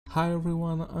Hi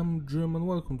everyone, I'm Jim and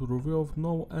welcome to the review of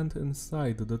No End in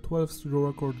Sight, the 12th studio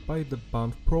record by the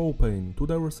band Propane.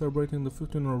 Today we're celebrating the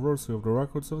 15th anniversary of the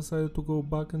record, so I decided to go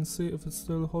back and see if it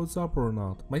still holds up or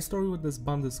not. My story with this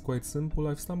band is quite simple.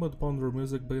 I've stumbled upon their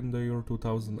music back in the year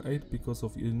 2008 because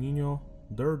of El Nino.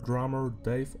 Their drummer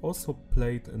Dave also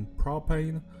played in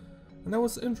Propane, and I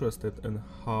was interested in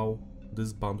how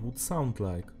this band would sound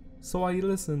like. So I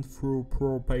listened through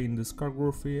Propane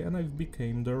discography and I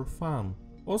became their fan.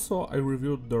 Also, I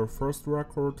reviewed their first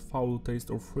record, Foul Taste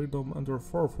of Freedom, and their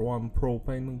fourth one,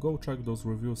 Propane. Go check those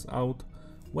reviews out.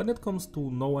 When it comes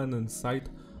to No End in Sight,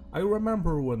 I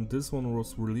remember when this one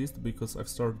was released because I've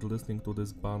started listening to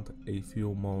this band a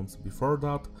few months before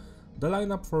that. The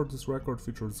lineup for this record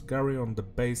features Gary on the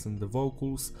bass and the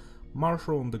vocals,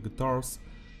 Marshall on the guitars.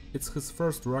 It's his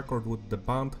first record with the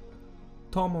band.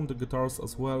 Tom on the guitars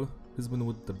as well, he's been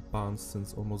with the band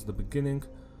since almost the beginning,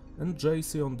 and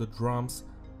JC on the drums.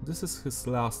 This is his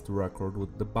last record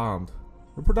with the band.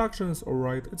 The production is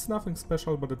alright, it's nothing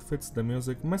special but it fits the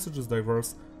music, message is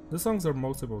diverse, the songs are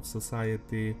mostly about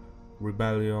society,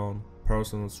 rebellion,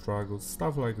 personal struggles,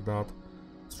 stuff like that.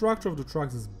 Structure of the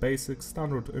tracks is basic,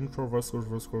 standard intro, verse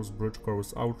chorus, bridge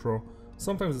chorus, outro.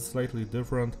 Sometimes it's slightly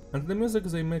different, and the music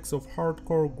is a mix of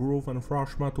hardcore, groove and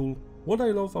thrash metal. What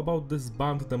I love about this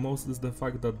band the most is the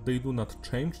fact that they do not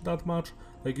change that much,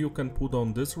 like you can put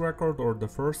on this record or the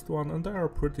first one and they are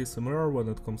pretty similar when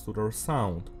it comes to their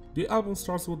sound. The album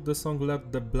starts with the song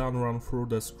Let the Blood Run Through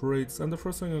the Streets, and the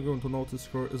first thing you're going to notice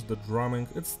here is the drumming.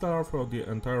 It's stellar throughout the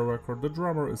entire record, the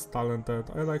drummer is talented,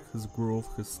 I like his groove,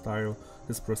 his style,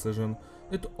 his precision,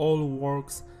 it all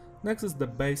works. Next is the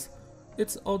bass.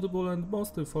 It's audible and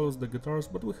mostly follows the guitars,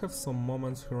 but we have some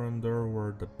moments here and there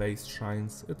where the bass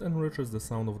shines, it enriches the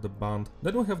sound of the band.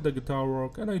 Then we have the guitar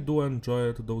work, and I do enjoy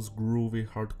it, those groovy,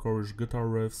 hardcore-ish guitar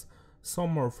riffs,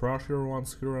 some more thrashier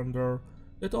ones here and there,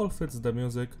 it all fits the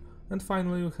music. And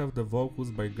finally we have the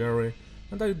vocals by Gary,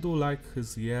 and I do like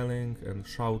his yelling and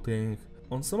shouting.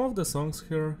 On some of the songs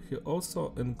here, he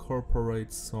also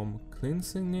incorporates some clean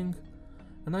singing,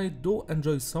 and I do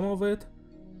enjoy some of it,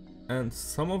 and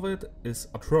some of it is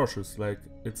atrocious, like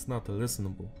it's not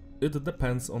listenable. It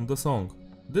depends on the song.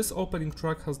 This opening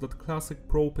track has that classic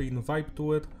Propane vibe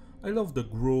to it. I love the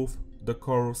groove, the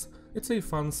chorus, it's a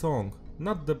fun song.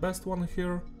 Not the best one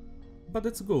here, but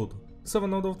it's good.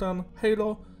 7 out of 10.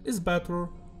 Halo is better.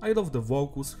 I love the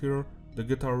vocals here, the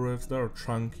guitar riffs, they are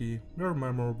chunky, they're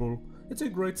memorable. It's a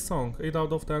great song, 8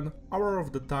 out of 10. Hour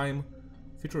of the Time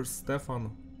features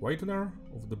Stefan Whitener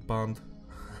of the band,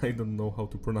 I don't know how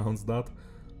to pronounce that,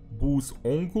 Boo's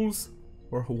Uncles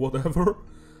or whatever.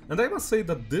 And I must say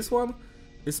that this one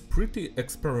is pretty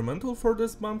experimental for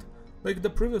this band. Like the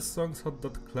previous songs had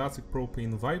that classic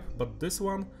Propane vibe, but this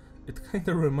one, it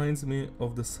kinda reminds me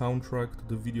of the soundtrack to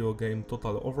the video game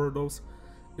Total Overdose.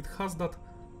 It has that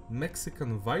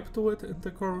Mexican vibe to it in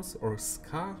the chorus, or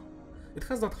ska. It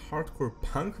has that hardcore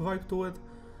punk vibe to it.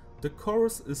 The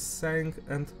chorus is sang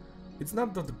and it's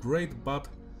not that great, but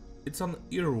it's an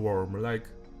earworm, like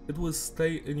it will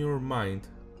stay in your mind,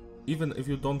 even if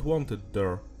you don't want it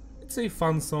there. It's a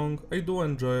fun song, I do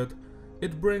enjoy it.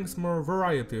 It brings more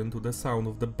variety into the sound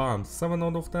of the band, 7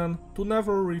 out of 10. To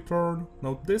Never Return.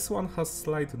 Now this one has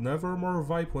slight Nevermore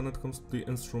vibe when it comes to the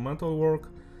instrumental work.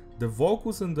 The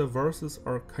vocals in the verses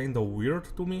are kinda weird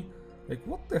to me, like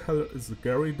what the hell is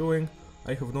Gary doing?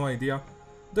 I have no idea.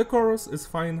 The chorus is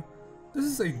fine. This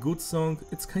is a good song,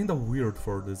 it's kinda weird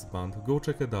for this band, go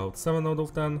check it out, 7 out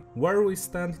of 10. Where We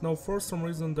Stand. Now for some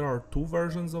reason there are two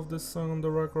versions of this song on the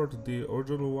record, the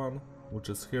original one, which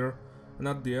is here, and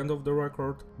at the end of the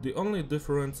record. The only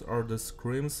difference are the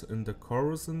screams in the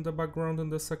chorus in the background in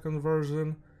the second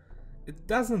version. It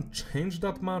doesn't change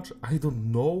that much, I don't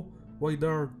know why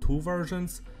there are two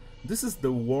versions. This is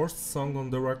the worst song on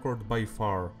the record by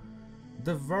far.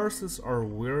 The verses are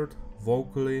weird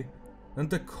vocally, and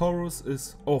the chorus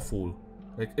is awful,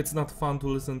 like it's not fun to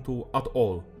listen to at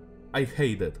all. I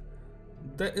hate it.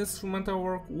 The instrumental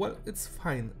work, well, it's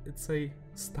fine, it's a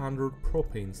standard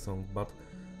Propane song, but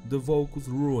the vocals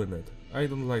ruin it. I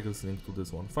don't like listening to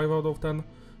this one. 5 out of 10.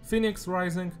 Phoenix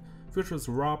Rising features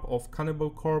rap of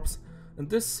Cannibal Corpse, and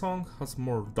this song has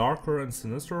more darker and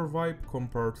sinister vibe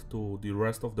compared to the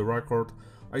rest of the record.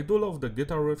 I do love the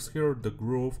guitar riffs here, the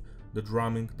groove, the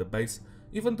drumming, the bass.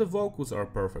 Even the vocals are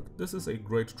perfect. This is a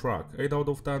great track, 8 out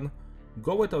of 10.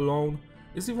 Go It Alone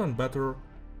is even better.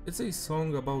 It's a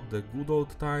song about the good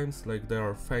old times, like they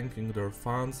are thanking their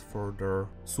fans for their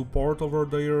support over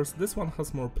the years. This one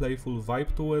has more playful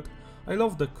vibe to it. I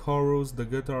love the chorus, the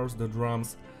guitars, the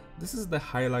drums. This is the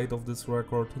highlight of this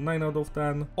record, 9 out of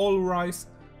 10. All Rise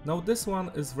Now this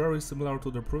one is very similar to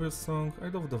the previous song. I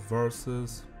love the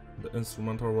verses, the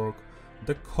instrumental work.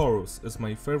 The chorus is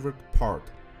my favorite part.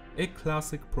 A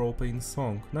classic Propane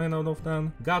song, 9 out of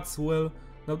 10. God's Will.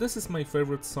 Now this is my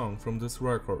favorite song from this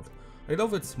record. I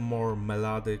love its more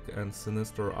melodic and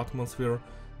sinister atmosphere.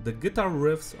 The guitar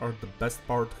riffs are the best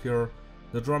part here.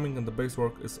 The drumming and the bass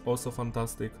work is also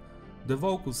fantastic. The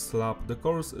vocals slap, the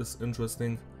chorus is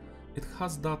interesting. It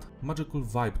has that magical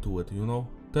vibe to it, you know?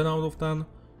 10 out of 10.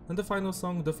 And the final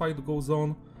song, The Fight Goes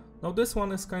On. Now this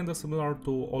one is kinda similar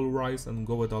to All Rise and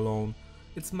Go It Alone.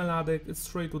 It's melodic, it's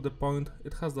straight to the point,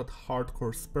 it has that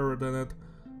hardcore spirit in it.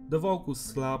 The vocals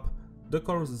slap, the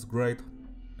chorus is great.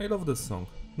 I love this song.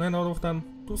 9 out of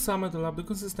 10. To sum it up, the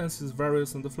consistency is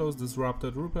various and the flow is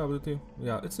disrupted. Replayability,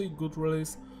 yeah, it's a good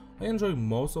release. I enjoy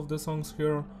most of the songs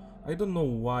here. I don't know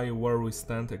why Where We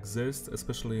Stand exists,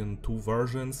 especially in 2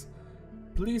 versions.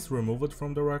 Please remove it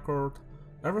from the record.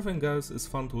 Everything else is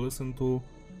fun to listen to.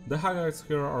 The highlights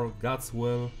here are God's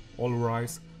Will, All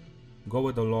Rise, Go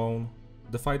It Alone,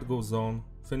 The Fight Goes On,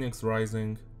 Phoenix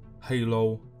Rising,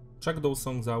 Halo. Check those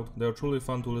songs out, they are truly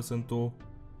fun to listen to.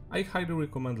 I highly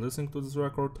recommend listening to this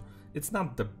record. It's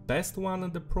not the best one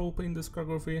in the Propane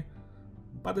discography,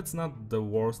 but it's not the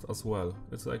worst as well.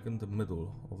 It's like in the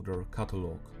middle of their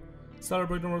catalog.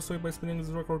 Celebrate anniversary by spinning this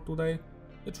record today.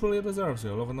 It truly deserves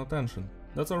your love and attention.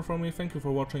 That's all from me, thank you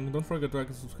for watching, don't forget to like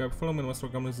and subscribe, follow me on my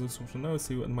Instagram in the description, I will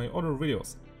see you in my other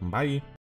videos. Bye!